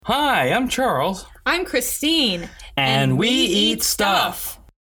Hi, I'm Charles. I'm Christine. And we eat stuff.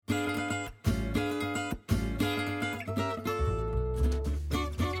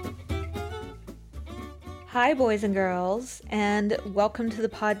 Hi, boys and girls, and welcome to the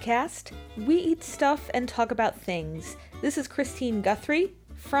podcast. We eat stuff and talk about things. This is Christine Guthrie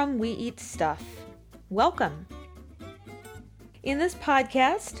from We Eat Stuff. Welcome. In this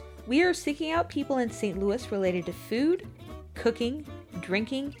podcast, we are seeking out people in St. Louis related to food, cooking,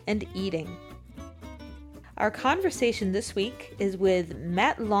 drinking, and eating. Our conversation this week is with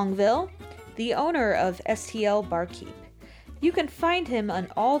Matt Longville, the owner of STL Barkeep. You can find him on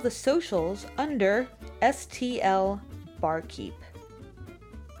all the socials under STL Barkeep.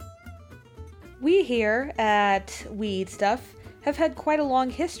 We here at We Eat Stuff have had quite a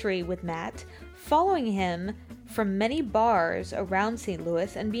long history with Matt, following him from many bars around St.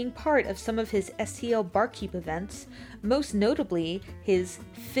 Louis and being part of some of his STL Barkeep events, most notably his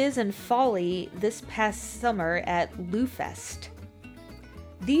Fizz and Folly this past summer at Lou Fest.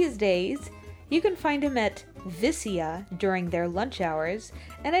 These days, you can find him at Vicia during their lunch hours,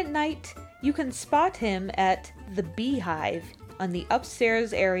 and at night you can spot him at the Beehive on the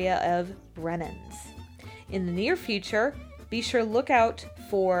upstairs area of Brennan's. In the near future, be sure to look out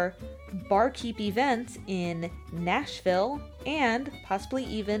for Barkeep events in Nashville and possibly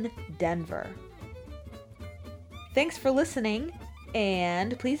even Denver. Thanks for listening,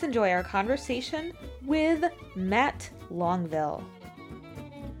 and please enjoy our conversation with Matt Longville.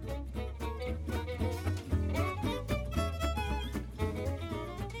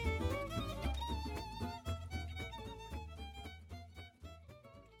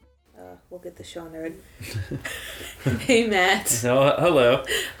 We'll get the show nerd. Hey, Matt. Oh, hello.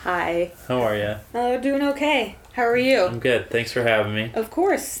 Hi. How are you? Oh, doing okay. How are you? I'm good. Thanks for having me. Of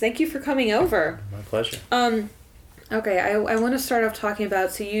course. Thank you for coming over. My pleasure. Okay, I want to start off talking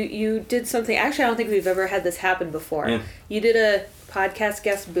about, so you did something, actually I don't think we've ever had this happen before. Yeah. You did a podcast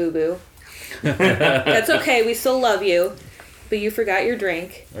guest boo-boo. That's okay, we still love you. But you forgot your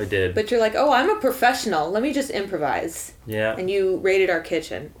drink. I did. But you're like, oh, I'm a professional. Let me just improvise. Yeah. And you raided our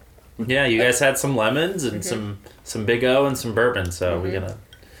kitchen. Yeah, you guys had some lemons and some Big O and some bourbon, so we got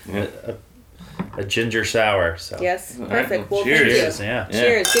a ginger sour. So. Yes, All perfect. right, Well, Cheers. thank you. Yeah.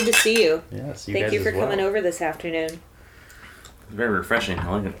 Cheers, good to see you. Yes, you Thank guys you for as well. coming over this afternoon. Very refreshing.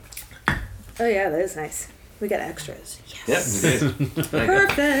 I like it. Oh yeah, that is nice. We got extras. Yes. Yep, you did.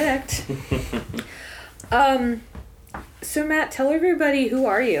 Perfect. So Matt, tell everybody, who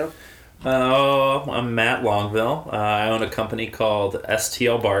are you? I'm Matt Longville. I own a company called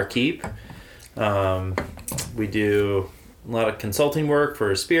STL Barkeep. We do a lot of consulting work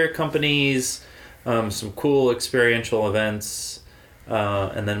for spirit companies, some cool experiential events,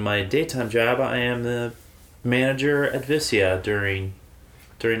 and then my daytime job, I am the manager at Vicia during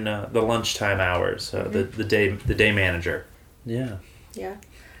the lunchtime hours. The day manager. Yeah. Yeah.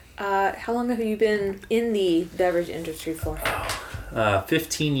 How long have you been in the beverage industry for?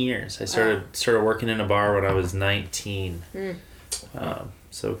 15 years. I started working in a bar when I was 19.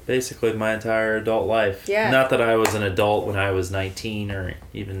 So basically my entire adult life. Yeah. Not that I was an adult when I was 19 or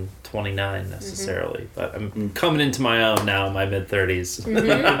even 29 necessarily, but I'm coming into my own now in my mid-30s.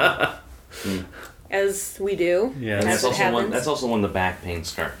 As we do. Yeah. And That's as it also happens. that's also when the back pain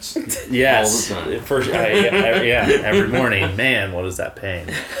starts. Yes. All the time. First, every morning. Man, what is that pain?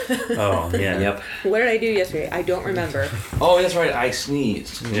 Oh, yeah. Yep. What did I do yesterday? I don't remember. Oh, that's right. I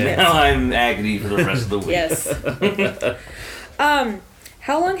sneezed. Yeah. Now I'm in agony for the rest of the week. Yes.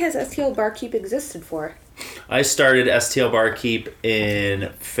 How long has STL Barkeep existed for? I started STL Barkeep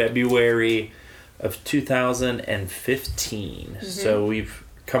in February of 2015. So we've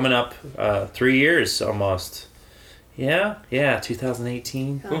coming up 3 years almost. Yeah,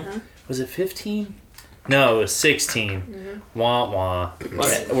 2018. Was it 15? No, it was 16. Wah wah.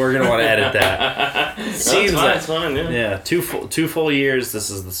 We're gonna want to edit that. Seems like It's fine, yeah. two full years. This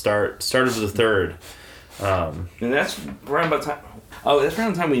is the start of the third. And that's around about time. Oh, that's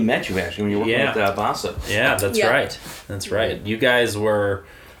around the time we met you, actually, when you were working with Bassa. Yeah, that's Yeah. right. That's right. You guys were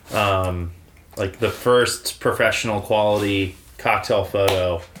like the first professional quality cocktail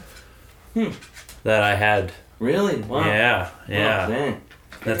photo that I had. Really? Wow. Yeah. Oh, dang.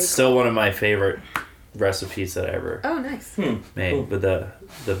 That's still one of my favorite recipes that I ever Oh, nice. made Cool. with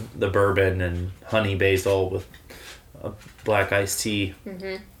the bourbon and honey basil with a black iced tea.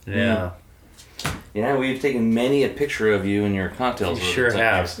 Yeah. Yeah, we've taken many a picture of you and your cocktails. You over sure the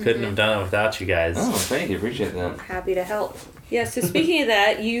have. years. Couldn't have done it without you guys. Oh, thank you. Appreciate that. Happy to help. Yeah, so speaking of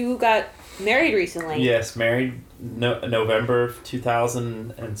that, you got married recently. Yes, married November of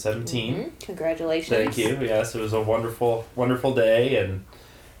 2017. Congratulations. Thank you. Yes, it was a wonderful day, and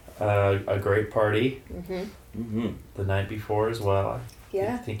a great party Mm-hmm. the night before as well.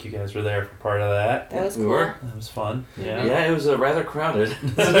 Yeah. I think you guys were there for part of that. That was We cool. were. That was fun. Yeah. Yeah, it was rather crowded.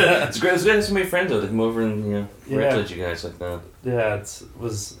 It's great. It's good to have so many friends though that come over and congratulate you guys like that. Yeah, it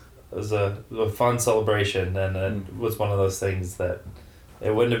was a fun celebration, and it was one of those things that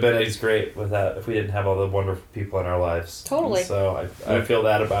it wouldn't have been as great if we didn't have all the wonderful people in our lives. Totally. And so I feel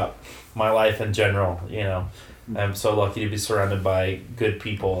that about my life in general. I'm so lucky to be surrounded by good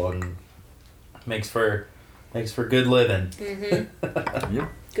people, and makes for good living. Mm-hmm. Yeah.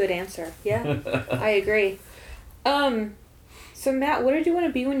 Good answer. Yeah, I agree. So Matt, what did you want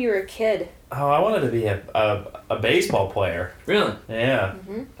to be when you were a kid? Oh, I wanted to be a baseball player. Really? Yeah.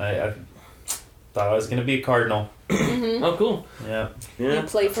 Mm-hmm. I thought I was going to be a Cardinal. Mm-hmm. Oh, cool. Yeah. You Yeah.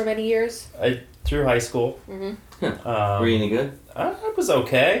 played for many years? Through high school. Mm-hmm. Were you any good? I was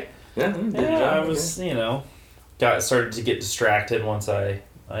okay. Yeah. Did your Yeah, job? I was, started to get distracted once I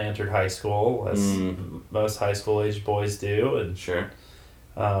entered high school, as most high school age boys do, and Sure.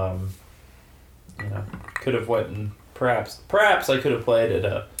 could have went and perhaps I could have played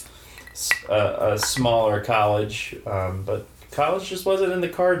at a smaller college, but college just wasn't in the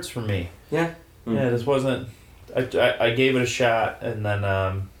cards for me. Yeah. Yeah, it just wasn't. I gave it a shot, and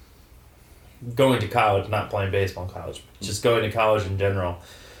then going to college, not playing baseball in college, just going to college in general.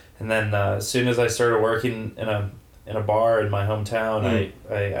 And then as soon as I started working in a bar in my hometown,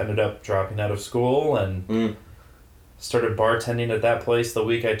 I ended up dropping out of school and started bartending at that place the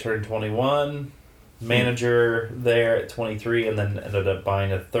week I turned 21. Manager there at 23, and then ended up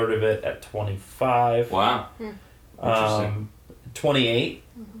buying a third of it at 25. Wow. Interesting. 28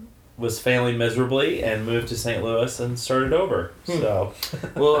 was failing miserably and moved to St. Louis and started over. So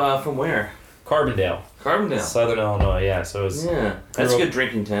Well, from where? Carbondale, Carbondale. Southern Illinois. Yeah, so it was. Yeah. That's a Grew good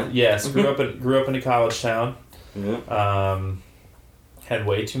drinking town. Yes, grew up in a college town. Yeah. Had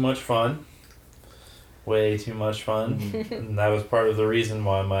way too much fun. And that was part of the reason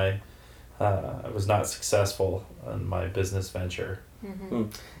why I was not successful in my business venture. Mm-hmm.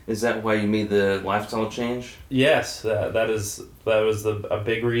 Is that why you made the lifestyle change? Yes, that was a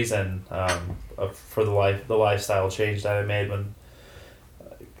big reason for the lifestyle change that I made when.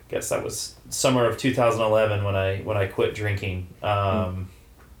 I guess that was summer of 2011 when I quit drinking.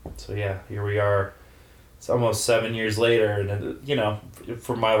 So yeah, here we are. It's almost 7 years later, and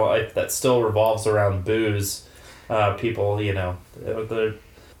for my life that still revolves around booze. People,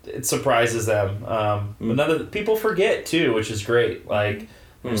 it surprises them. But people forget too, which is great. Like,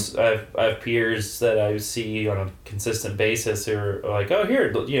 I have peers that I see on a consistent basis who are like, "Oh,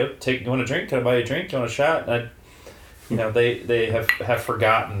 here, you want a drink? Can I buy you a drink? Do you want a shot?" And they have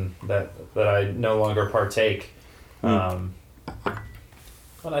forgotten that I no longer partake.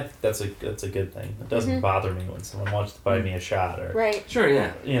 And I think that's a good thing. It doesn't bother me when someone wants to buy me a shot or Right. Sure,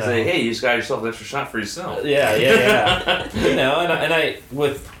 yeah. Say, hey, you just got yourself an extra shot for yourself. Yeah. And I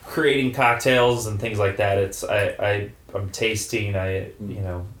with creating cocktails and things like that, it's I'm tasting. I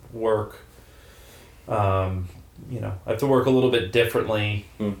work. I have to work a little bit differently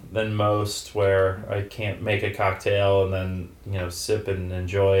than most, where I can't make a cocktail and then sip and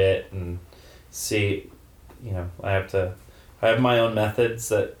enjoy it and see. I have my own methods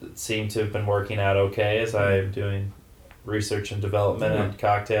that seem to have been working out okay as I'm doing research and development on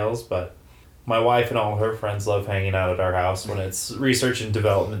cocktails, but my wife and all her friends love hanging out at our house when it's research and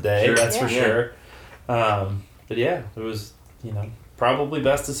development day. Sure. That's for Yeah. sure. But yeah, it was, probably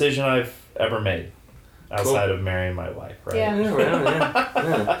best decision I've ever made outside of marrying my wife, right? Yeah.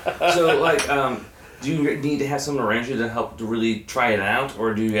 Yeah. So, do you need to have someone around you to help to really try it out,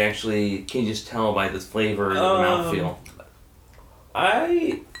 or can you just tell by the flavor and the mouthfeel?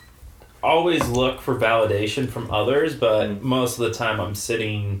 I always look for validation from others, but most of the time I'm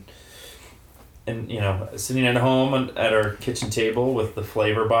sitting at home at our kitchen table with the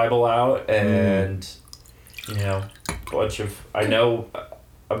flavor Bible out, and I'm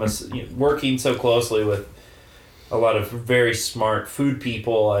working so closely with a lot of very smart food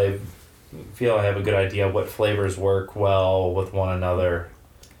people. I feel I have a good idea what flavors work well with one another.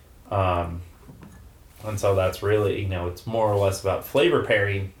 And so that's really, it's more or less about flavor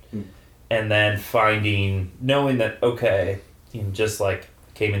pairing and then knowing that, okay, just like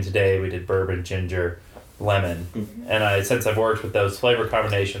came in today, we did bourbon, ginger, lemon. And since I've worked with those flavor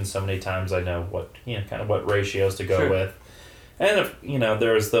combinations so many times, I know what, kind of what ratios to go with. And if,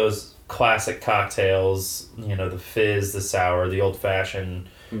 there's those classic cocktails, the fizz, the sour, the old fashioned,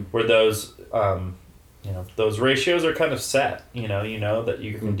 where those, those ratios are kind of set. You know that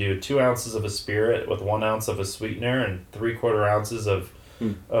you can do 2 ounces of a spirit with 1 ounce of a sweetener and 3/4 ounces of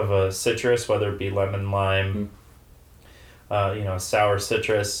a citrus, whether it be lemon, lime, sour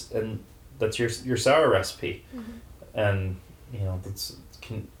citrus, and that's your sour recipe. And that's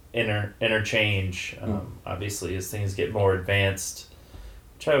can interchange obviously as things get more advanced,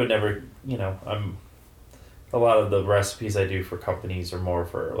 which I would never, a lot of the recipes I do for companies are more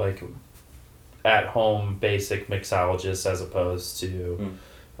for like at home basic mixologists as opposed to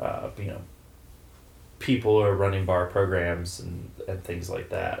people who are running bar programs and things like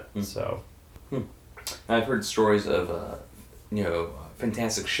that. So I've heard stories of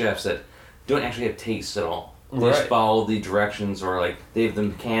fantastic chefs that don't actually have taste at all. They just follow the directions, or like they have the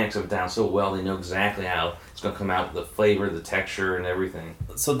mechanics of it down so well they know exactly how it's going to come out with the flavor, the texture, and everything.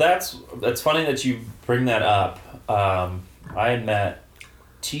 So that's funny that you bring that up. I had met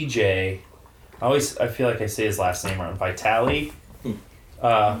TJ. I feel like I say his last name wrong. Vitali,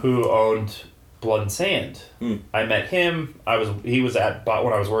 who owned Blood and Sand. I met him. He was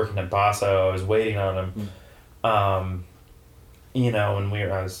when I was working at Basso. I was waiting on him. And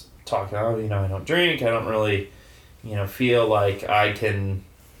I was talking, I don't drink, I don't really, feel like I can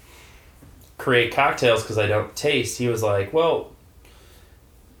create cocktails because I don't taste. He was like, well,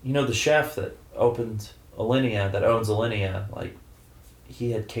 the chef that owns Alinea, like,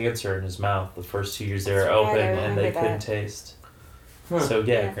 he had cancer in his mouth the first 2 years they were open, and they couldn't taste. So,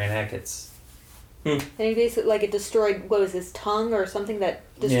 Grant Hackett's. And he basically, like, it destroyed, what was his tongue or something that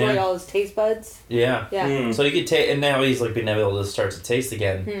destroyed all his taste buds? Yeah. So he could taste, and now he's, like, been able to start to taste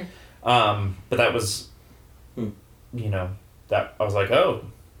again. But that was, that I was like, oh,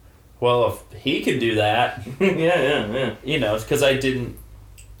 well, if he can do that. Yeah. Because I didn't,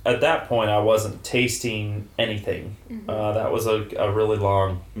 at that point, I wasn't tasting anything. That was a really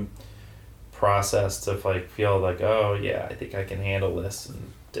long process to, like, feel like, oh, yeah, I think I can handle this,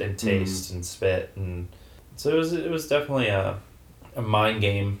 and taste and spit, and so it was definitely a mind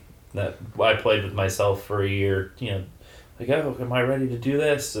game that I played with myself for a year. Like, oh, am I ready to do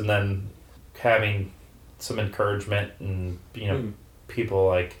this? And then having some encouragement and people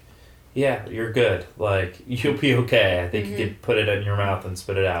like, yeah, you're good. Like, you'll be okay. I think you could put it in your mouth and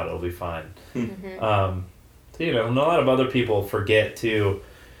spit it out. It'll be fine. And a lot of other people forget too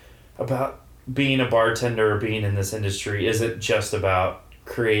about being a bartender or being in this industry isn't just about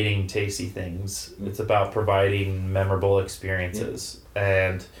creating tasty things. It's about providing memorable experiences,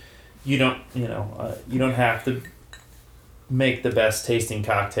 and you don't have to make the best tasting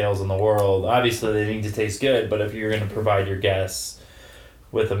cocktails in the world. Obviously they need to taste good, but if you're going to provide your guests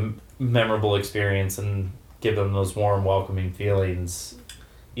with a memorable experience and give them those warm, welcoming feelings,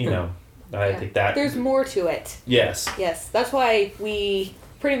 I think that there's more to it. Yes, that's why we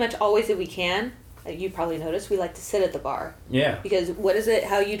pretty much always, if we can, you probably noticed, we like to sit at the bar. Yeah. Because what is it,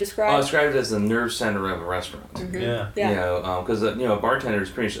 how you describe? I describe it as the nerve center of a restaurant. Yeah. Because a bartender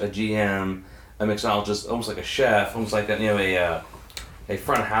is pretty much a GM, a mixologist, almost like a chef, almost like a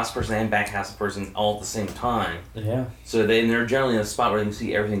front of house person and back house person all at the same time. Yeah. So they're generally in a spot where they can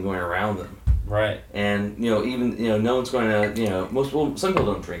see everything going around them. Right. And even no one's going to some people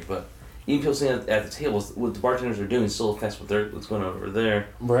don't drink, but even people sitting at the tables, what the bartenders are doing still affects what's going on over there.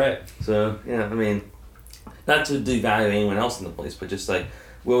 Right. So, not to devalue anyone else in the place, but just like,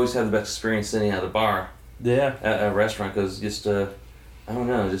 we always have the best experience sitting at a bar. Yeah. At a restaurant, because just, I don't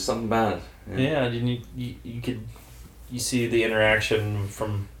know, just something about it. Yeah, you see the interaction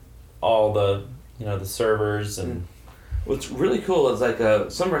from all the, the servers and... What's really cool is like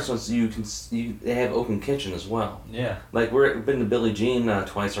some restaurants they have open kitchen as well. Yeah. Like we've been to Billie Jean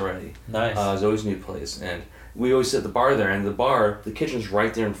twice already. Nice. It's always a new place, and we always sit at the bar there, and the kitchen's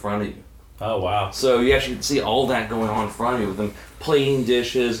right there in front of you. Oh wow. So you actually see all that going on in front of you with them plating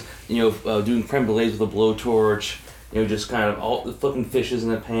dishes, doing creme brulees with a blowtorch, just kind of all the flipping fishes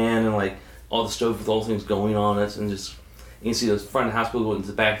in the pan and like all the stove with all things going on it, and just. You can see those front of the house people go into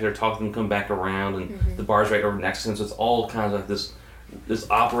the back there, talk to them, come back around, and the bar's right over next to them. So it's all kind of like this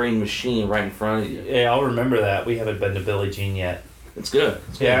operating machine right in front of you. Yeah, I'll remember that. We haven't been to Billie Jean yet. It's good.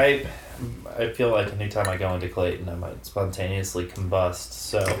 Yeah, I feel like anytime I go into Clayton, I might spontaneously combust.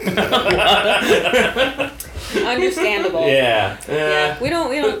 So understandable. Yeah. We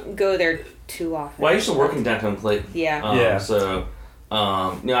don't go there too often. Well, I used to work in downtown Clayton. Yeah. So,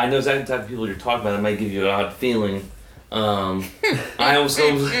 I know exactly the type of people you're talking about. It might give you an odd feeling. I almost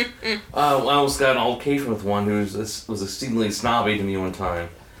got an altercation with one who was exceedingly snobby to me one time.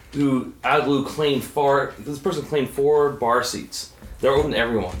 Who claimed this person claimed 4 bar seats. They're open to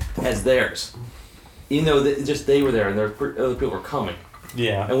everyone as theirs, even though they were there and other people were coming.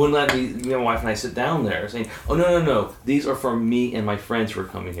 Yeah. And wouldn't let me, my wife and I sit down there, saying, "Oh no, these are for me and my friends who are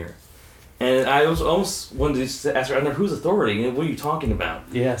coming here." And I was almost wanted to ask her, under whose authority? What are you talking about?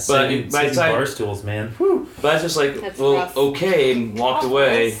 Yeah, but saving bar stools, man. Whew. But I was just like, That's well, rough. okay, and walked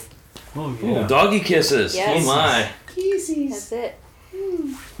away. Oh, yeah. Ooh, doggy kisses. Yes. Oh, my. That's it.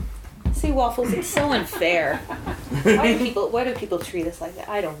 See, Waffles, it's so unfair. Why do people treat us like that?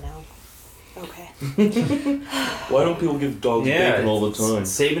 I don't know. Okay. Why don't people give dogs bacon all the time?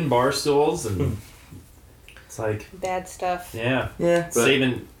 Saving bar stools and it's like Bad stuff. yeah, But,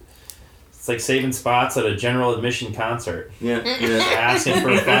 saving. It's like saving spots at a general admission concert. Yeah. Asking for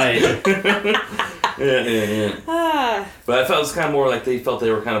a fight. Yeah. Ah. But I felt it was kind of more like they felt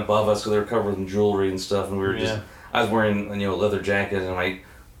they were kind of above us because they were covered in jewelry and stuff, and we were just. Yeah. I was wearing a leather jacket and my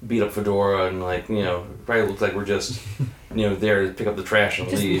beat up fedora and probably looked like we're just there to pick up the trash and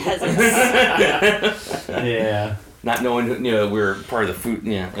Just leave. peasants. Yeah. Not knowing we were part of the food.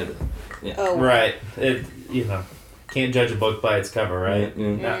 Yeah. Oh. Right. It can't judge a book by its cover, right?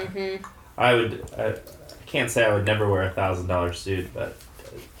 Yeah. No. Mm-hmm. I can't say I would never wear a $1,000 suit, but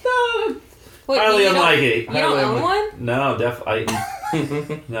Wait, highly you don't- unlikely. You don't own one? No, definitely.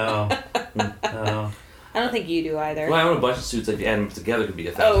 No. I don't think you do either. Well, I own a bunch of suits. If you add them together, it could be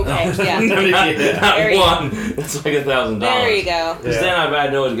 $1,000. Oh, okay. Yeah. Not There you one. It's like $1,000. There you go. Because then I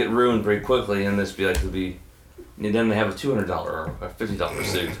know it'd get ruined very quickly, and this would be. Then they have a $200 or a $50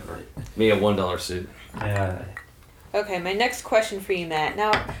 suit, or maybe a $1 suit. Yeah. Okay, my next question for you, Matt.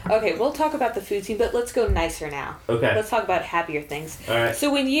 Now, okay, we'll talk about the food scene, but let's go nicer now. Okay. Let's talk about happier things. All right.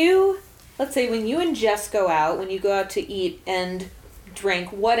 So let's say when you and Jess go out, when you go out to eat and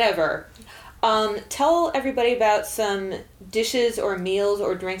drink, whatever, tell everybody about some dishes or meals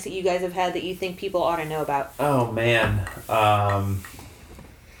or drinks that you guys have had that you think people ought to know about. Oh man,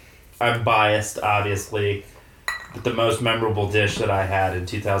 I'm biased, obviously. But the most memorable dish that I had in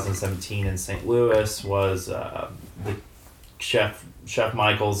 2017 in St. Louis was the Chef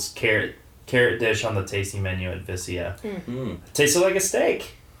Michael's carrot dish on the tasting menu at Vicia. Mm. It tasted like a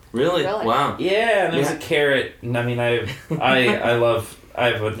steak. Really? Really? Wow. Yeah, and there was a carrot. And I mean, I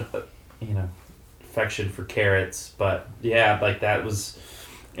have an affection for carrots, but yeah, like that was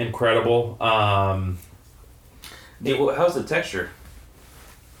incredible. How's the texture?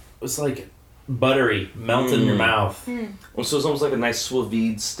 It was like buttery, melt in your mouth, Well, so it's almost like a nice sous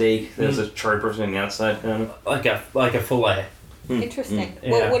vide steak that has a charred person on the outside, kind of. like a fillet. Interesting.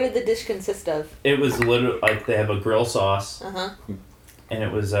 Yeah. What did the dish consist of? It was literally like they have a grill sauce, Uh-huh. and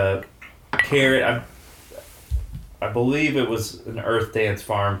it was a carrot. I believe it was an Earth Dance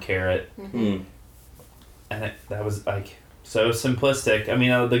Farm carrot, Mm. and that was like so simplistic. I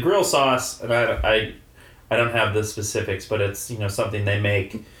mean, the grill sauce, and I don't have the specifics, but it's something they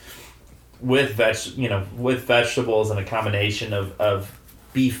make with vegetables and a combination of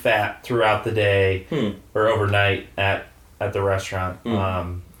beef fat throughout the day or overnight at the restaurant.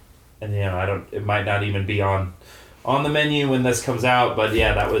 And it might not even be on the menu when this comes out, but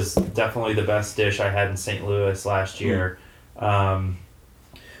yeah, that was definitely the best dish I had in St. Louis last year.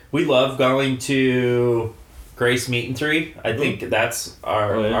 We love going to Grace Meat and Three. I think that's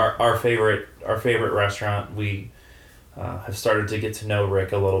our favorite restaurant. We have started to get to know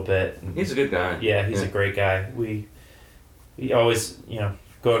Rick a little bit. He's a good guy. Yeah, he's a great guy. We always,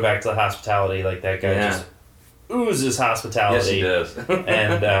 going back to the hospitality, like that guy just oozes hospitality. Yes, he does.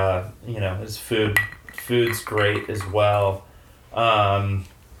 And his food's great as well.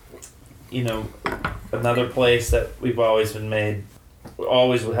 Another place that we've always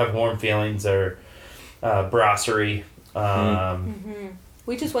always would have warm feelings are Brasserie.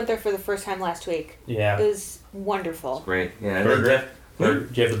 We just went there for the first time last week. Yeah. It was wonderful. It's great. Yeah. Burger?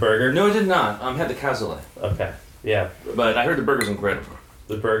 Did you have the burger? No, I did not. Had the cassoulet. Okay. Yeah. But I heard the burger's incredible.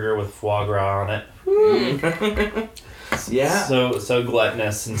 The burger with foie gras on it. Yeah. So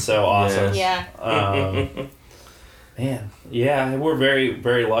gluttonous and so awesome. Yeah. Man, yeah, we're very,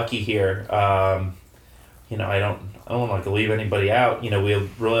 very lucky here. I don't want to leave anybody out. We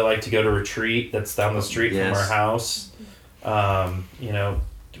really like to go to Retreat. That's down the street from our house.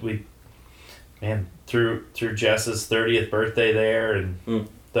 Through Jess's 30th birthday there, and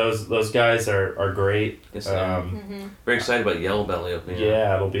those guys are great. Yes, very excited about Yellow Belly opening.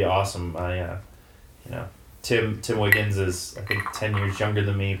 Yeah, it'll be awesome. Tim Wiggins is I think 10 years younger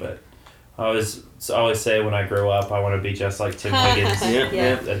than me, but I always say when I grow up I want to be just like Tim Wiggins.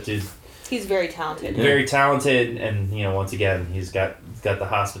 Yeah. That dude. He's very talented. Yeah. Very talented, and once again he's got the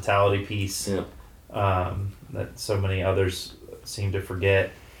hospitality piece that so many others seem to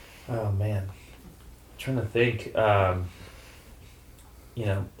forget. Oh man, I'm trying to think.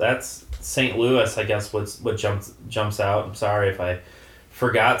 That's St. Louis. I guess what jumps out. I'm sorry if I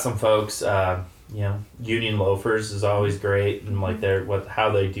forgot some folks. Union Loafers is always great, and like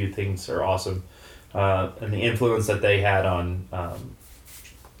how they do things are awesome, and the influence that they had on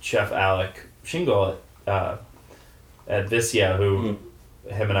Chef Alec Shingle at Visya, who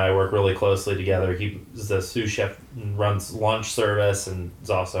him and I work really closely together. He's the sous chef and runs lunch service, and is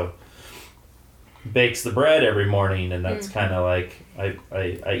also bakes the bread every morning, and that's kind of like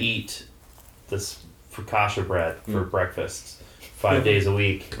I eat this focaccia bread for breakfast 5 days a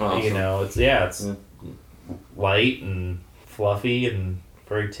week. Awesome. It's light and fluffy and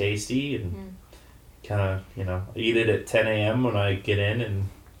very tasty, and kind of eat it at 10 a.m. when I get in, and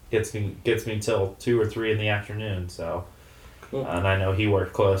gets me till 2 or 3 in the afternoon. So, and I know he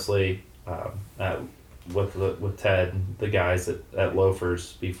worked closely with Ted and the guys at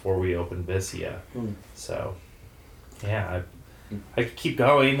Loafers before we opened Visya. So, yeah, I could keep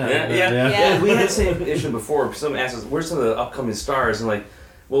going. Yeah. We had the same issue before. Someone asked us, "Where's some of the upcoming stars?" And like,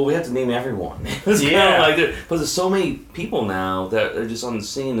 well, we have to name everyone. It's kind of like but there's so many people now that are just on the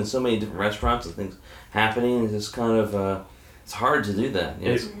scene, and so many different restaurants and things happening. It's just kind of it's hard to do that.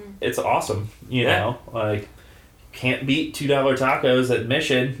 It's awesome. Like. Can't beat $2 tacos at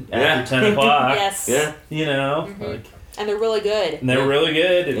Mission after 10 o'clock. Yes. Yeah. And they're really good. And they're really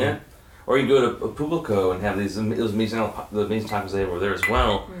good. And Or you can go to Publico and have those amazing tacos they have over there as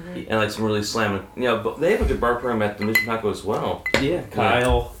well, and like some really slamming. But they have a good bar program at the Mission Taco as well. Yeah,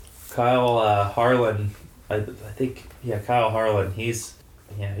 Kyle Harlan, I think. Yeah, Kyle Harlan. He's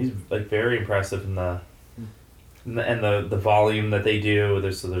like very impressive in the volume that they do.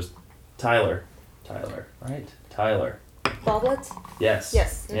 There's Tyler, right? Tyler. Boblets? Yes.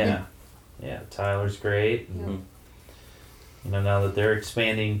 Yes. Yeah. Tyler's great. Now that they're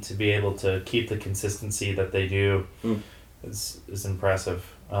expanding to be able to keep the consistency that they do, is impressive.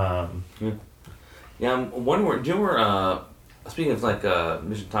 I'm wondering. Do you know where? Speaking of like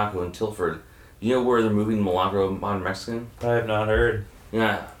Mission Taco in Tilford, do you know where they're moving Milagro Modern Mexican? I have not heard.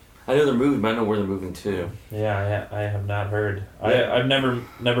 Yeah, I know they're moving, but I know where they're moving to. Yeah, I have not heard. Yeah. I've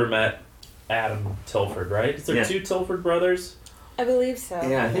never met Adam Tilford, right? Is there 2 Tilford brothers? I believe so.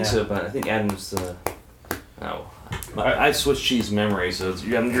 Yeah, I think so, but I think Adam's I switched cheese memory, so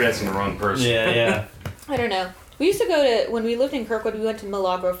you're asking the wrong person. Yeah. I don't know. We used to go to, when we lived in Kirkwood, we went to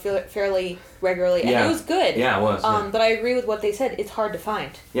Milagro fairly regularly, and it was good. Yeah, it was. But I agree with what they said. It's hard to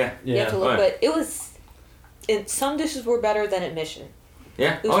find. Yeah. You have to look, but it was, some dishes were better than at Mission.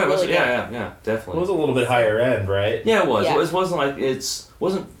 Yeah. It was really good. Yeah, definitely. It was a little bit higher end, right? Yeah, it was. Yeah. It wasn't like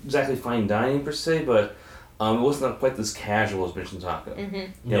wasn't exactly fine dining per se, but it wasn't quite as casual as Mission Taco.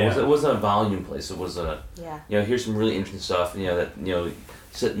 It wasn't a volume place. It was here's some really interesting stuff. That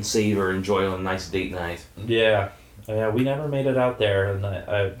sit and savor, enjoy on a nice date night. Yeah, we never made it out there, and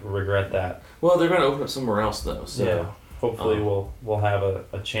I regret that. Well, they're going to open up somewhere else though. So hopefully we'll have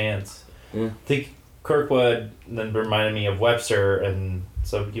a chance. Yeah. I think Kirkwood then reminded me of Webster, and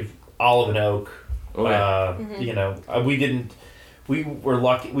so give Olive and Oak. We were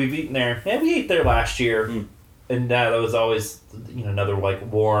lucky. We've eaten there. Yeah, we ate there last year, and that was always another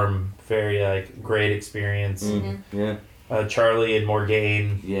like warm, very like great experience. Yeah. Charlie and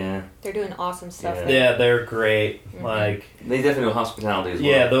Morgaine. Yeah. They're doing awesome stuff there. Yeah, they're great. Like they definitely know hospitality as well.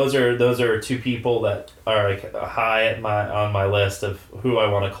 Yeah, those are 2 people that are like high on my list of who I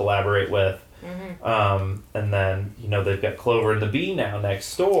want to collaborate with. And then they've got Clover and the Bee now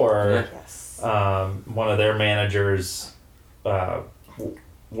next door. Yes. One of their managers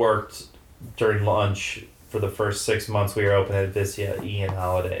worked during lunch for the first 6 months we were open at Visya, Ian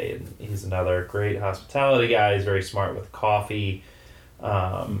Holiday, and he's another great hospitality guy. He's very smart with coffee.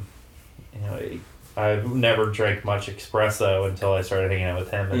 I've never drank much espresso until I started hanging out with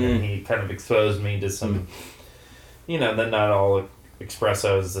him, and then he kind of exposed me to some, that not all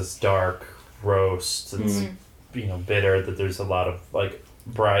espresso is this dark roast. It's bitter. That there's a lot of like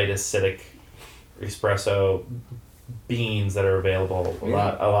bright acidic espresso beans that are available. A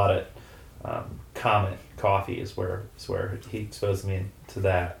lot at Comet Coffee is where he exposed me to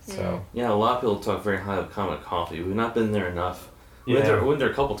that. So a lot of people talk very highly of Comet Coffee. We've not been there enough. We Yeah. went there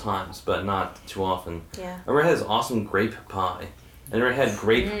a couple times, but not too often. Yeah. I remember it has awesome grape pie. I never had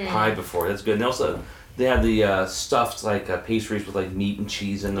grape pie before. That's good. And they had the stuffed like pastries with like meat and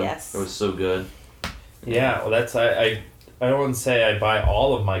cheese in them. Yes. It was so good. yeah, well that's I don't want to say I buy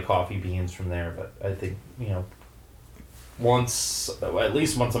all of my coffee beans from there, but I think at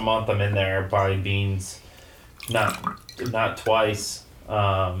least once a month I'm in there buying beans, not twice.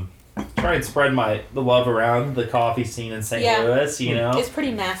 Try and spread the love around the coffee scene in St. Louis. It's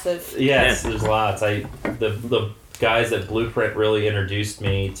pretty massive. Yes, there's lots. The guys at Blueprint really introduced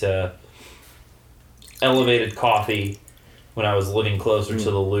me to elevated coffee when I was living closer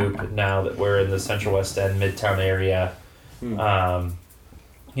to the Loop. Now that we're in the Central West End, Midtown area, you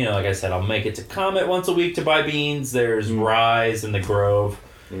know, like I said, I'll make it to Comet once a week to buy beans. There's Rise in the Grove,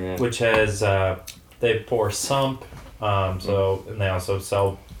 which has they pour Sump, so and they also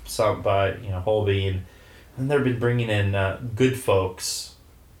sell Sump by whole bean, and they've been bringing in Good Folks,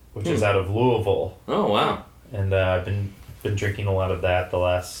 which is out of Louisville. Oh wow! And I've been drinking a lot of that the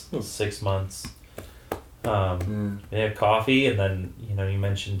last 6 months. Yeah, coffee, and then you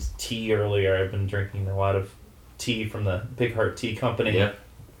mentioned tea earlier. I've been drinking a lot of tea from the Big Heart Tea Company. Yep.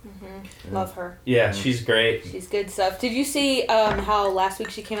 Love her. Yeah, she's great. She's good stuff. Did you see how last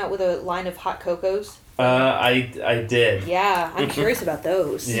week she came out with a line of hot cocos? I did. Yeah, I'm curious about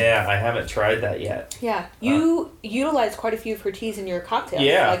those. Yeah, I haven't tried that yet. Yeah, you utilize quite a few of her teas in your cocktails.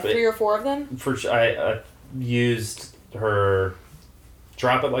 Yeah, like 3 or 4 of them. I used her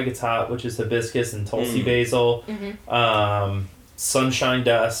Drop It Like It's Hot, which is hibiscus and Tulsi basil. Sunshine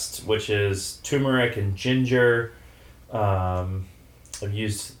Dust, which is turmeric and ginger. I've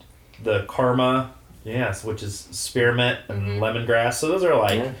used the Karma, which is spearmint and lemongrass. So those are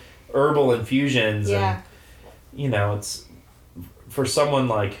like herbal infusions. Yeah. And, it's for someone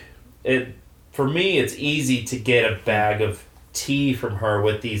like it. For me, it's easy to get a bag of tea from her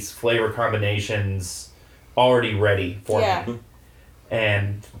with these flavor combinations already ready for me.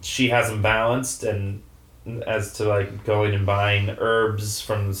 And she has them balanced, and as to like going and buying herbs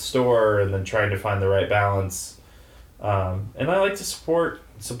from the store and then trying to find the right balance. And I like to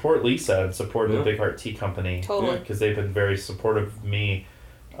support Lisa and support the Big Heart Tea Company. Totally. Because they've been very supportive of me.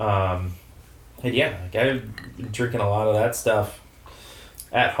 And yeah, I've been drinking a lot of that stuff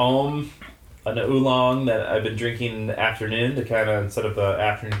at home. An oolong that I've been drinking in the afternoon to kind of, instead of an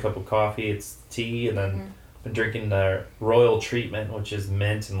afternoon cup of coffee, it's tea. And then I've been drinking the Royal Treatment, which is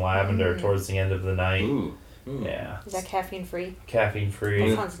mint and lavender towards the end of the night. Ooh. Yeah. Is that caffeine free? Caffeine free.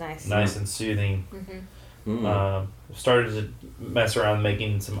 That sounds nice. Nice and soothing. Started to mess around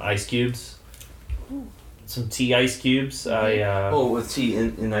making some ice cubes. Some tea ice cubes. With tea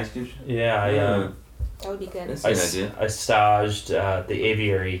in ice cubes? Yeah, that would be good. That's a good idea. I staged the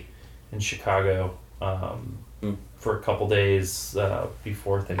aviary in Chicago for a couple days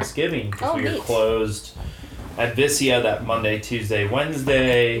before Thanksgiving because we were closed at Vicia that Monday, Tuesday,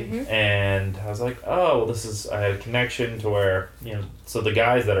 Wednesday, and I was like, oh, I had a connection to where, so the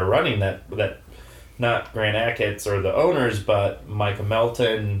guys that are running that not Grant Achatz or the owners, but Micah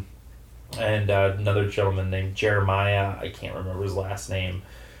Melton and another gentleman named Jeremiah, I can't remember his last name,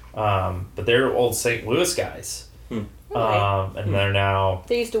 but they're old St. Louis guys. And they're now...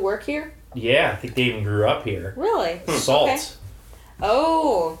 They used to work here? Yeah, I think they even grew up here. Really? Salt. Okay.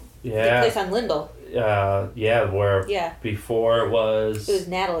 Oh. Yeah. The place on Lindell. Where before it was... It was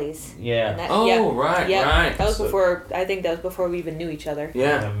Natalie's. Yeah. Right. That was before, I think that was before we even knew each other.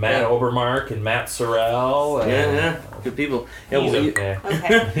 Yeah. Matt Obermark and Matt Sorrell. Good people. He's okay.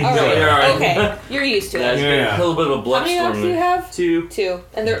 Okay. All right. Okay. You're used to it. A little bit of a blush. How many dogs do you have? 2. 2.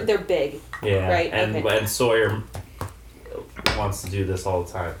 And they're big. Yeah. Right. And Sawyer wants to do this all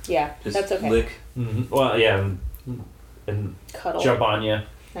the time. Yeah. Just that's okay. Lick. Well, yeah. And cuddle. Jump on you.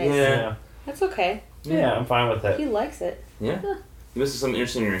 Nice. Yeah. That's okay. Yeah, I'm fine with it. He likes it. Yeah. Huh. You must have something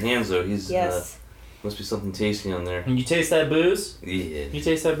interesting in your hands, though. Yes. Must be something tasty on there. And you taste that booze? Yeah. You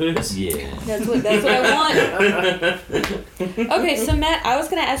taste that booze? Yeah. That's what I want. Okay, so Matt, I was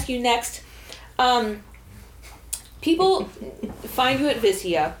going to ask you next. People find you at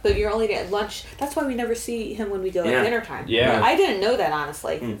Vicia, but you're only at lunch. That's why we never see him when we go at dinner time. Yeah. I didn't know that,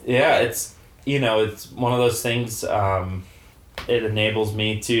 honestly. Yeah, it's one of those things. It enables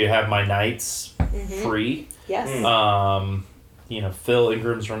me to have my nights free. Yes. Phil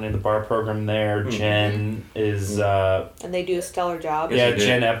Ingram's running the bar program there. Jen is... and they do a stellar job. Yeah,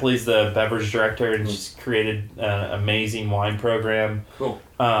 Jen Epley's the beverage director, and she's created an amazing wine program. Cool.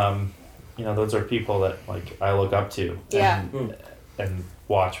 Those are people that I look up to. Yeah. And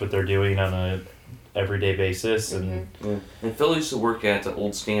watch what they're doing on a everyday basis. And Phil used to work at the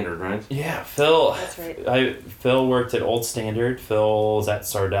Old Standard, right? Yeah, Phil. That's right. Phil worked at Old Standard. Phil was at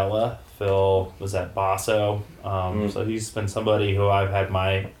Sardella. Phil was at Basso. So he's been somebody who I've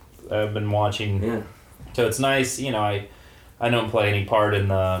been watching. Yeah. So it's nice, I don't play any part in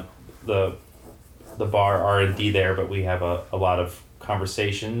the bar R&D there, but we have a lot of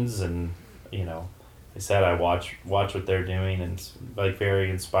conversations, and I said I watch what they're doing, and it's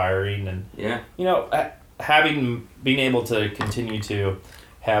very inspiring. And being able to continue to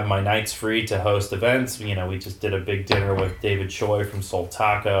have my nights free to host events. We just did a big dinner with David Choi from Soul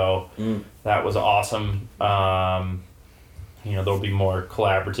Taco. That was awesome. There'll be more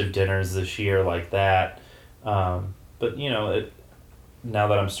collaborative dinners this year like that. but now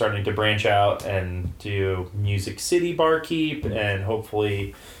that I'm starting to branch out and do Music City Barkeep and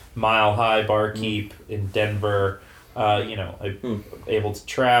hopefully Mile High Barkeep in Denver, I'm able to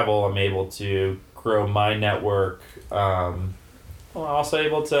travel. I'm able to grow my network. I'm also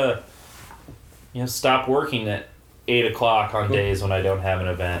able to, stop working at 8:00 on days when I don't have an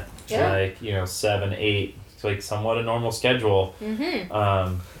event. Yeah. 7, 8. It's like somewhat a normal schedule.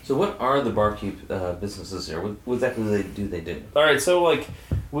 Mm-hmm. So what are the barkeep businesses here? What exactly do they do? All right, so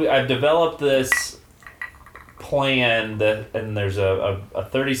I've developed this plan and there's a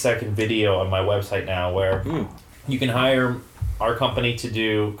 30-second video on my website now where you can hire our company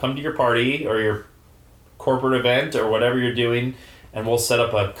to come to your party or your corporate event or whatever you're doing, and we'll set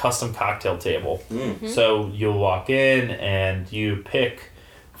up a custom cocktail table. Mm-hmm. So you'll walk in and you pick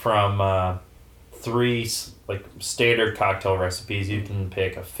from 3 standard cocktail recipes. You can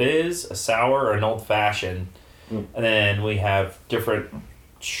pick a fizz, a sour, or an old fashioned, and then we have different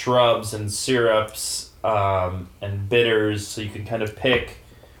shrubs and syrups and bitters. So you can kind of pick.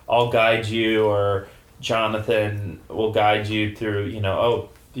 I'll guide you, or Jonathan will guide you through.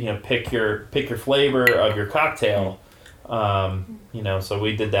 Pick your flavor of your cocktail. So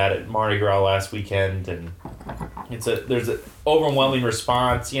we did that at Mardi Gras last weekend, and there's an overwhelming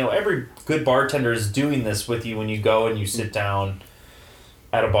response. Every good bartender is doing this with you when you go and you sit down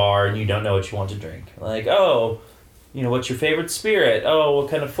at a bar and you don't know what you want to drink. Like, what's your favorite spirit? Oh, what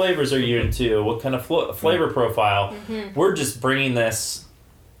kind of flavors are you into? What kind of flavor profile? Mm-hmm. We're just bringing this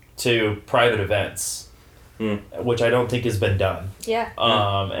to private events, which I don't think has been done. Yeah.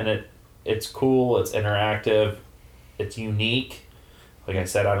 And it's cool. It's interactive. It's unique. Like I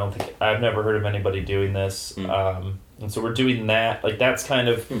said, I've never heard of anybody doing this. And so we're doing that. That's kind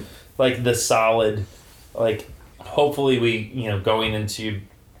of the solid, hopefully we, going into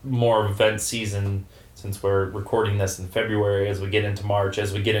more event season, since we're recording this in February, as we get into March,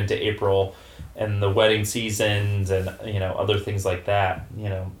 as we get into April and the wedding seasons and, other things like that,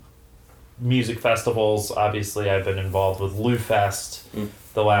 music festivals. Obviously I've been involved with Lou Fest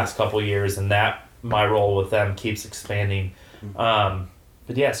the last couple years, and my role with them keeps expanding.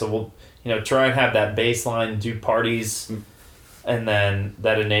 But yeah, so we'll, try and have that baseline, do parties, and then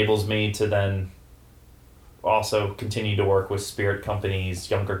that enables me to then also continue to work with spirit companies,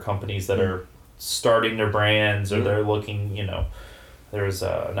 younger companies that are starting their brands, or they're looking, there's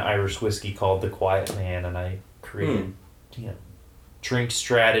an Irish whiskey called The Quiet Man, and I created, drink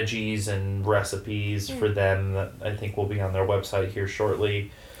strategies and recipes for them that I think will be on their website here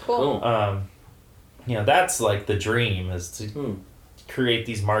shortly. Cool. That's the dream, is to create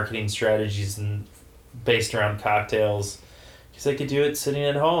these marketing strategies and based around cocktails, because I could do it sitting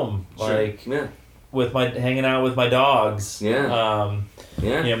at home, with hanging out with my dogs.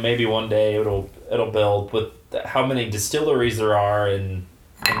 Maybe one day it'll build with how many distilleries there are in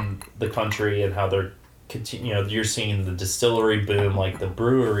the country, and how they're you're seeing the distillery boom, the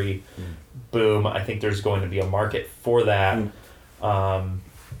brewery boom. I think there's going to be a market for that.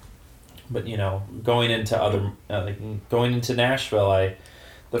 But going into Nashville,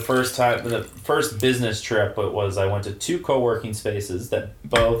 the first business trip I went to 2 co-working spaces that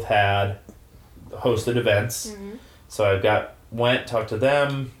both had hosted events. Mm-hmm. So I talked to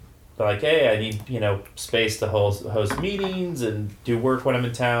them. They're like, hey, I need space to host meetings and do work when I'm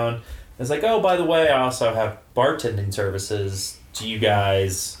in town. It's like, oh, by the way, I also have bartending services. Do you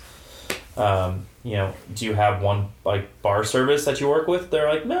guys, do you have one bar service that you work with? They're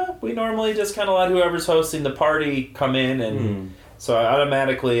like, no, we normally just kind of let whoever's hosting the party come in. And so I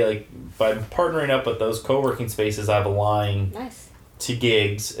automatically, by partnering up with those co-working spaces, I've aligned to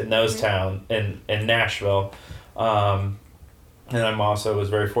gigs in those towns, in Nashville. And I'm was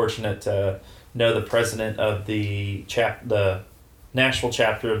very fortunate to know the president of the Nashville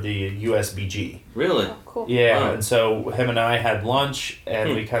chapter of the USBG. Really? Oh, cool. Yeah, wow. And so him and I had lunch,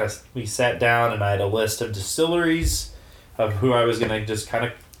 and we sat down, and I had a list of distilleries of who I was going to just kind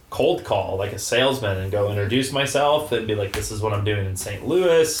of cold call, like a salesman, and go introduce myself and be like, this is what I'm doing in St.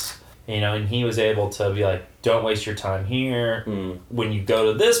 Louis. And he was able to be like, don't waste your time here. When you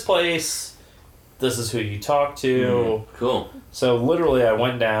go to this place, this is who you talk to. Cool. So literally I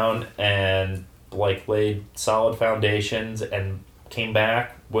went down and laid solid foundations and came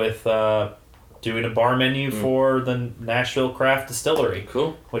back with doing a bar menu for the Nashville Craft Distillery.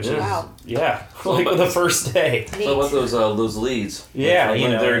 Cool. Which is the first day. So what those leads? Yeah,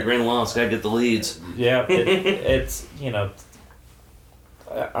 there in Green Laws, gotta get the leads. Yeah, it's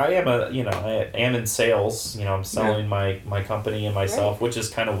I am in sales. I'm selling my company and myself, which is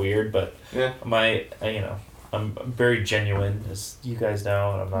kind of weird, but I'm very genuine, as you guys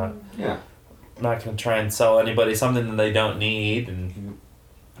know, and I'm not. not going to try and sell anybody something that they don't need. And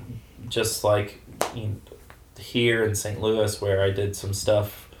just like here in St. Louis, where I did some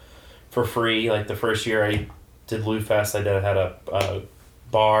stuff for free, like the first year I did Lou Fest, had a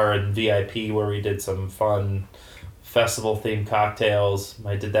bar and VIP where we did some fun festival themed cocktails.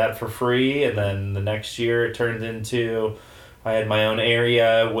 I did that for free, and then the next year it turned into I had my own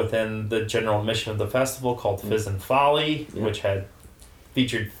area within the general mission of the festival called Fizz and Folly, which had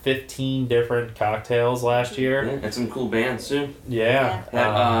featured 15 different cocktails last year. Yeah, and some cool bands too.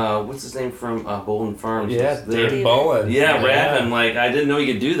 Yeah. What's his name from Bowling Farms? Yeah, David Bowen. Yeah, rapping. Like, I didn't know he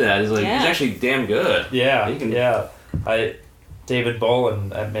could do that. He's like, he's actually damn good. Yeah, David Bowen,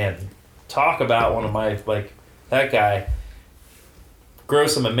 man, talk about one of my, like, that guy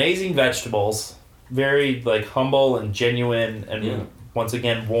grows some amazing vegetables, very, like, humble and genuine and once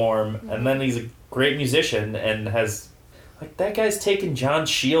again warm, and then he's a great musician and has, like, that guy's taking John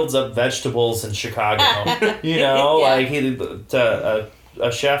Shields up vegetables in Chicago, like he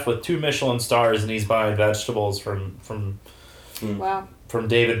a chef with 2 Michelin stars, and he's buying vegetables from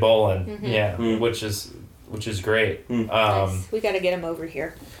David Bowen, which is great. Nice. We got to get him over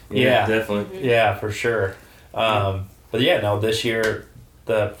here. Yeah, definitely. Yeah, for sure. But this year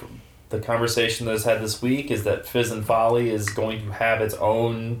the conversation that has had this week is that Fizz and Folly is going to have its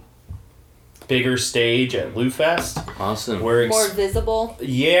own bigger stage at Lou Fest. Awesome. More visible.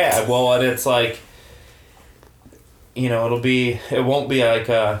 Yeah, well, and it's like, it won't be like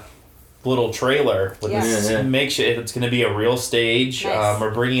a little trailer with this makeshift. It's going to be a real stage. Nice.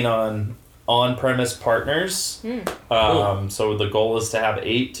 We're bringing on-premise partners. Cool. So the goal is to have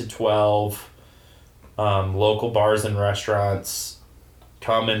 8 to 12 local bars and restaurants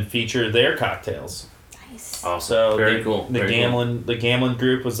come and feature their cocktails. Nice. Awesome. So Very cool. The Gamlin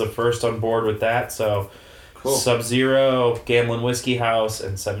group was the first on board with that. So cool. Sub-Zero, Gamlin Whiskey House,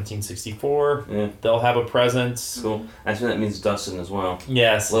 and 1764. Yeah. They'll have a presence. Cool. I think that means Dustin as well.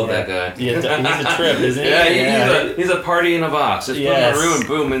 Yes. Love that guy. Yeah, he's a trip, isn't he? He's a party in a box. Just put him in a room,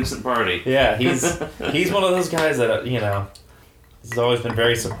 boom, instant party. Yeah, he's one of those guys that he's always been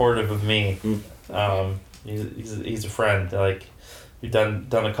very supportive of me. He's a friend. Like, we've done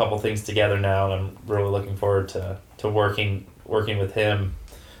a couple things together now, and I'm really looking forward to working with him.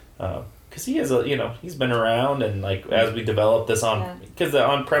 Because he has he's been around, and like as we develop this because the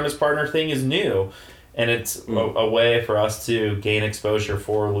on-premise partner thing is new, and it's a way for us to gain exposure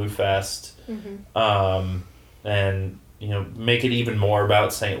for Lou Fest, and make it even more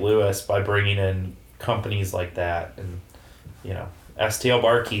about St. Louis by bringing in companies like that, and STL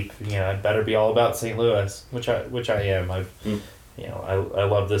Barkeep, I'd better be all about St. Louis, which I am. I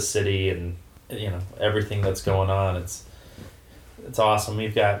love this city, and everything that's going on. It's awesome.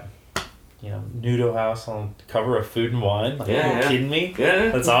 We've got Nudo House on the cover of Food and Wine. Like, are you kidding me? Yeah.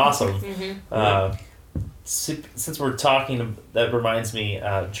 That's awesome. Since we're talking, that reminds me,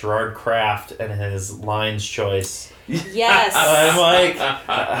 Gerard Kraft and his Lion's Choice. Yes. I'm like,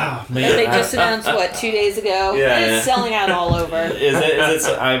 oh, man. That they just announced, 2 days ago? Yeah. It's selling out all over. Is it?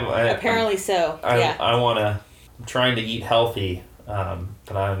 Apparently so. I'm trying to eat healthy,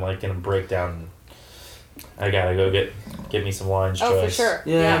 but I'm like going to break down. I gotta go get me some Lion's Choice. Oh, for sure.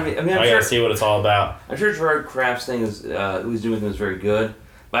 Yeah. I mean, I gotta see what it's all about. I'm sure Gerard Kraft's thing is, what he's doing with him is very good.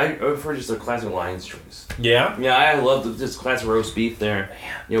 But I prefer just a classic Lion's Choice. Yeah? Yeah, I love this classic roast beef there.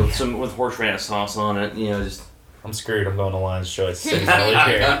 With horseradish sauce on it. Just. I'm screwed. I'm going to Lion's Choice. I don't really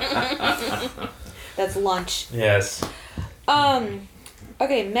care. That's lunch. Yes.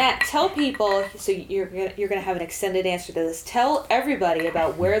 Okay, Matt, tell people. So you're gonna have an extended answer to this. Tell everybody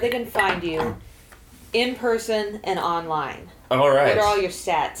about where they can find you, in person and online. All right. What are all your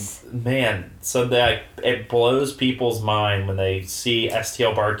stats? Man, so that it blows people's mind when they see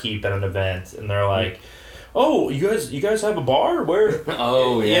STL Barkeep at an event, and they're like, "Oh, you guys have a bar? Where?"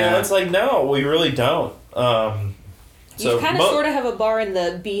 Oh yeah. It's like, no, we really don't. You kind of sort of have a bar in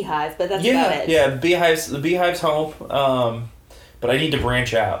the Beehive, but that's about it. Yeah, the Beehive's home. But I need to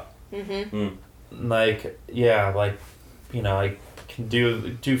branch out. Like, I can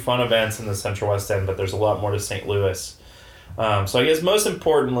do fun events in the Central West End, but there's a lot more to St. Louis. So I guess most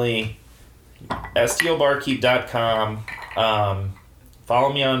importantly, stlbarkeep.com.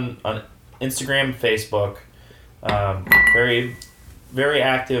 Follow me on Instagram, Facebook. Very, very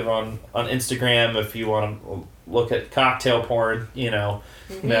active on Instagram if you want to look at cocktail porn,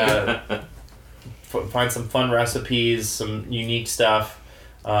 find some fun recipes, some unique stuff,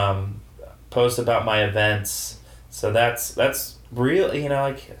 post about my events. So that's real,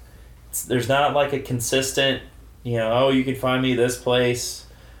 there's not like a consistent, you can find me this place.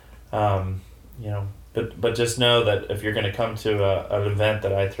 but just know that if you're going to come to an event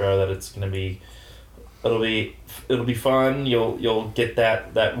that I throw, that it's going to be it'll be fun. You'll get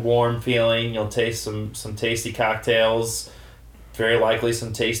that warm feeling. You'll taste some tasty cocktails, very likely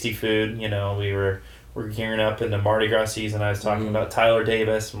some tasty food. We're gearing up into Mardi Gras season. I was talking about Tyler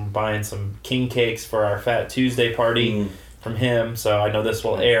Davis. I'm buying some king cakes for our Fat Tuesday party from him. So I know this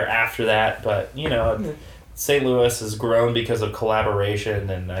will air after that, but St. Louis has grown because of collaboration,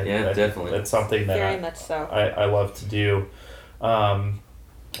 and definitely that's something that very much so. I love to do. And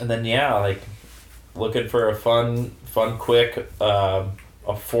then looking for a fun, quick,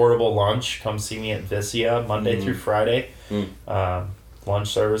 affordable lunch. Come see me at Vicia Monday through Friday. Lunch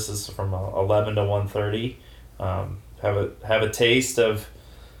services from 11 to 1:30. Have a taste of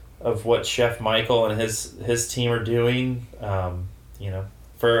what Chef Michael and his team are doing.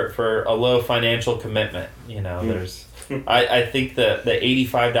 For a low financial commitment. There's I think the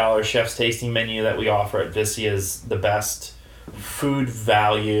 $85 chef's tasting menu that we offer at Vicia is the best food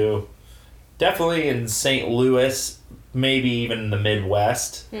value, definitely in St. Louis, maybe even in the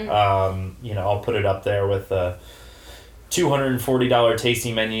Midwest. I'll put it up there with the $240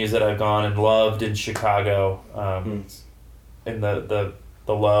 tasting menus that I've gone and loved in Chicago. And the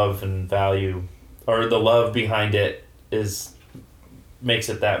love and value, or the love behind it, makes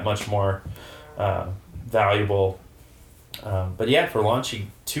it that much more valuable. But for lunch,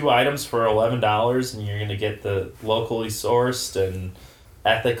 2 items for $11, and you're going to get the locally sourced and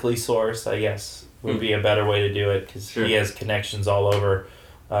ethically sourced, I guess, would be a better way to do it, because he has connections all over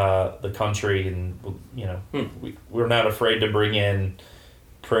the country, and we're not afraid to bring in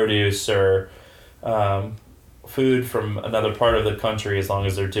produce or food from another part of the country, as long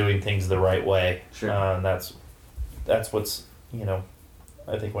as they're doing things the right way. And that's what's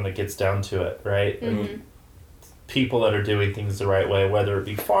I think when it gets down to it, right? People that are doing things the right way, whether it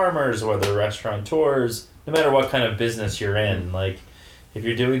be farmers, whether restaurateurs, no matter what kind of business you're in, like if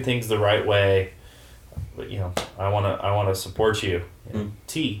you're doing things the right way, I want to support you.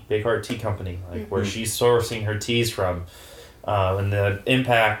 Big Heart Tea Company, where she's sourcing her teas from, and the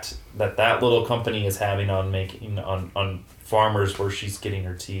impact that little company is having on farmers where she's getting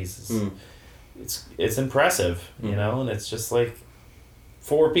her teas it's impressive, and it's just like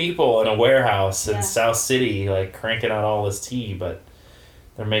 4 people in a warehouse in South City, cranking out all this tea, but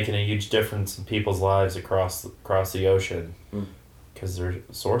they're making a huge difference in people's lives across the ocean because they're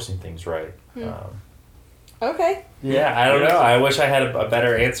sourcing things right. Okay. Yeah, I don't know. I wish I had a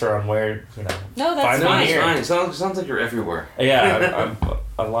better answer on where No, that's fine. It sounds like you're everywhere. Yeah, I'm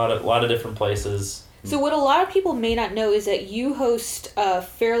a lot of different places. So what a lot of people may not know is that you host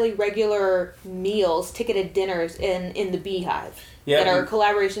fairly regular meals, ticketed dinners in the Beehive. That are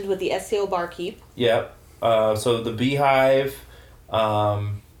collaborations with the STL Barkeep. Yep. So the Beehive,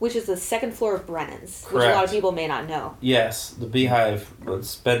 which is the second floor of Brennan's, correct. Which a lot of people may not know. Yes, the Beehive.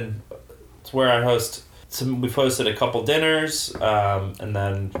 It's where I host. We've hosted a couple dinners, and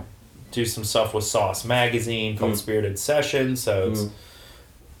then do some stuff with Sauce Magazine called Spirited Session. So it's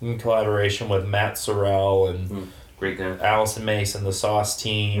in collaboration with Matt Sorrell and great guy. Allison Mason, the Sauce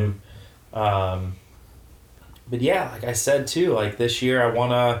team. But like I said too, this year I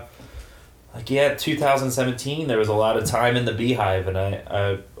want to, 2017 there was a lot of time in the Beehive, and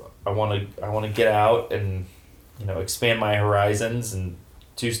I want to get out and expand my horizons and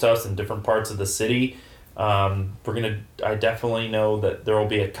do stuff in different parts of the city. I definitely know that there will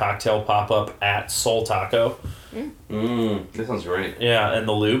be a cocktail pop-up at Soul Taco. That sounds great. Yeah, in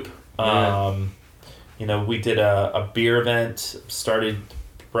the Loop. We did a beer event,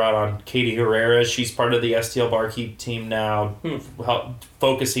 brought on Katie Herrera. She's part of the STL Barkeep team now,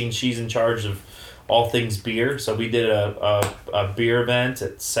 she's in charge of all things beer. So we did a beer event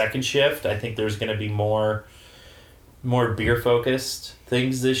at Second Shift. I think there's going to be more beer-focused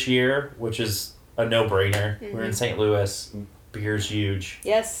things this year, which is a no-brainer. We're in St. Louis. Beer's huge.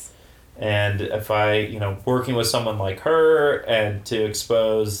 Yes. And if working with someone like her and to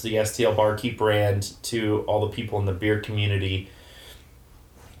expose the STL Barkeep brand to all the people in the beer community,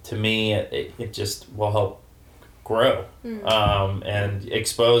 to me, it just will help grow and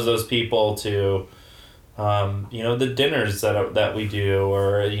expose those people to, the dinners that we do,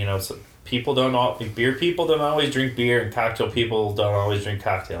 or, so beer people don't always drink beer, and cocktail people don't always drink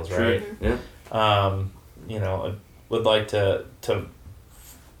cocktails, right? Yeah. I would like to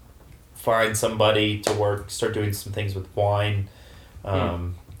find somebody to start doing some things with wine.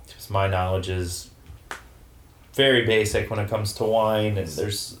 Because my knowledge is very basic when it comes to wine, and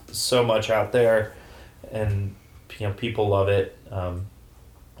there's so much out there, and people love it.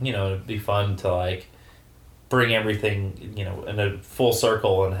 It'd be fun to bring everything in a full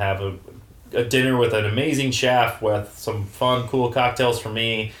circle and have a dinner with an amazing chef with some fun, cool cocktails for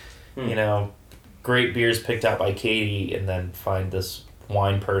me, great beers picked out by Katie, and then find this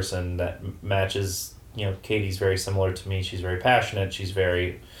wine person that matches. Katie's very similar to me. She's very passionate. She's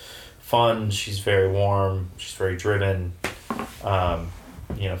very fun. She's very warm. She's very driven.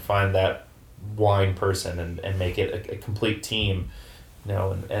 Find that wine person and make it a complete team.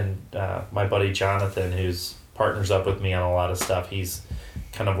 And my buddy Jonathan, who's partners up with me on a lot of stuff, he's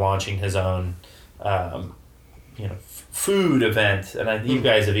kind of launching his own, food event. And you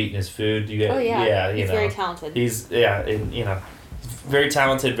guys have eaten his food. He's very talented. He's very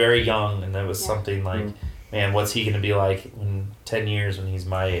talented, very young, and that was something like, man, what's he going to be like in 10 years when he's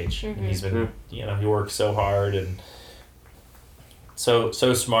my age? And he's been, he works so hard and so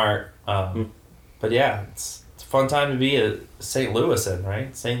smart. But yeah, it's a fun time to be a St. Louisan,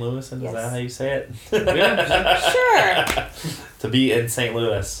 right? St. Louisan, is that how you say it? Sure. To be in St.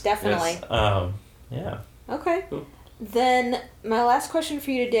 Louis. Definitely. Yeah. Okay. Cool. Then my last question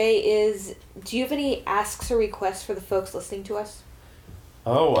for you today is, do you have any asks or requests for the folks listening to us?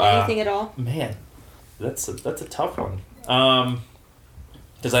 Oh, anything at all? Man, that's a tough one.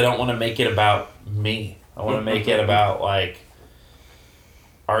 Because I don't want to make it about me. I want to make it about like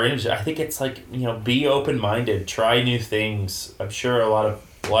our industry. I think it's like, be open-minded, try new things. I'm sure a lot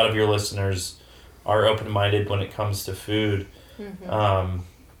of your listeners are open-minded when it comes to food. Mm-hmm.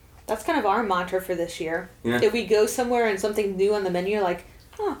 That's kind of our mantra for this year. Yeah. If we go somewhere and something new on the menu, you're like,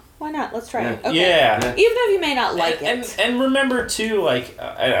 why not? Let's try it. Okay. Yeah. Even though you may not like it. And remember too, like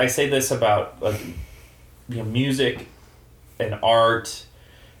I say this about like music and art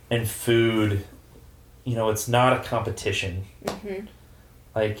and food. It's not a competition. Mm-hmm.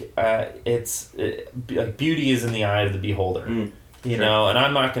 Like like beauty is in the eye of the beholder. And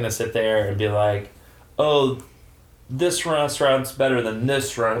I'm not gonna sit there and be like, oh, this restaurant's better than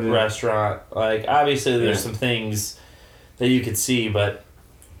this restaurant. Like obviously there's some things that you could see, but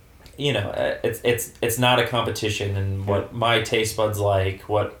it's not a competition. And what my taste buds like,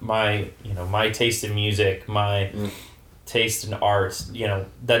 what my my taste in music, my taste in art,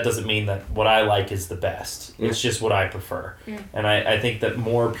 that doesn't mean that what I like is the best. It's just what I prefer. And I think that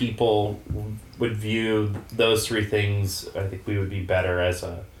more people would view those three things. I think we would be better as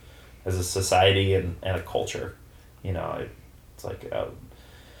a society and a culture. It's like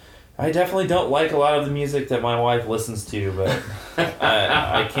I definitely don't like a lot of the music that my wife listens to, but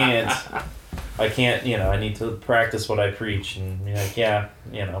I can't, I need to practice what I preach and be like,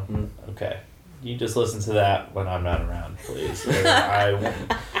 okay. You just listen to that when I'm not around, please. I won't.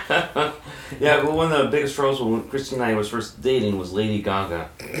 Yeah, well, one of the biggest struggles when Christy and I was first dating was Lady Gaga.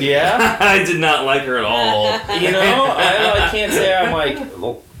 Yeah? I did not like her at all. I can't say I'm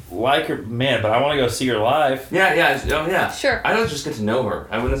like her, man, but I want to go see her live. Yeah. Sure. I don't just get to know her.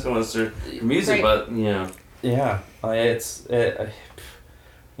 I wouldn't want to her music, right. But,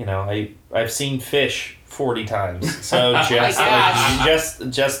 Yeah, I've seen Fish 40 times, so just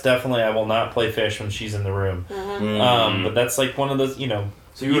definitely I will not play Fish when she's in the room. But that's like one of those, So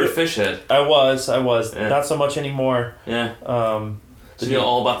you were a Fish head. I was not so much anymore. Yeah. So you know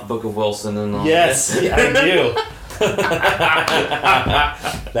all about the Book of Wilson and all. Yes, I do.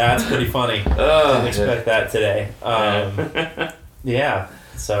 That's pretty funny. Didn't expect that today. Yeah.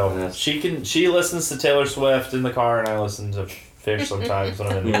 So she listens to Taylor Swift in the car, and I listen to Fish sometimes when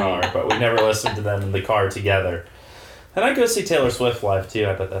I'm in the car, but we never listen to them in the car together. And I go see Taylor Swift live too.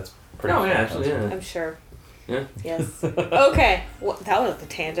 I bet that's pretty fun. Actually, yeah. I'm sure. Yeah. Yes. Okay. Well, that was a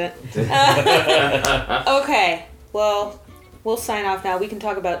tangent. Okay. Well, we'll sign off now. We can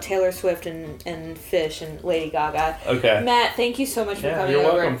talk about Taylor Swift and Fish and Lady Gaga. Okay. Matt, thank you so much for coming over. You're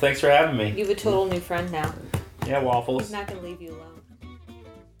welcome. over. Thanks for having me. You have a total new friend now. Yeah, waffles. He's not going to leave you alone.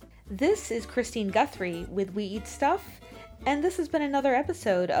 This is Christine Guthrie with We Eat Stuff, and this has been another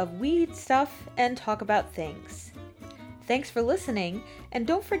episode of We Eat Stuff and Talk About Things. Thanks for listening, and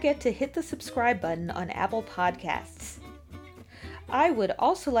don't forget to hit the subscribe button on Apple Podcasts. I would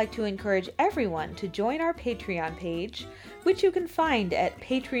also like to encourage everyone to join our Patreon page, which you can find at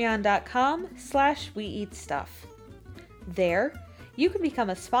patreon.com/weeatstuff. There, you can become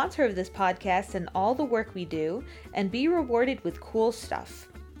a sponsor of this podcast and all the work we do, and be rewarded with cool stuff.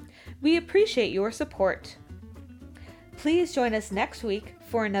 We appreciate your support. Please join us next week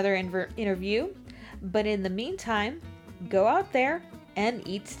for another interview, but in the meantime, go out there and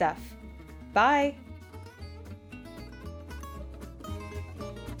eat stuff. Bye!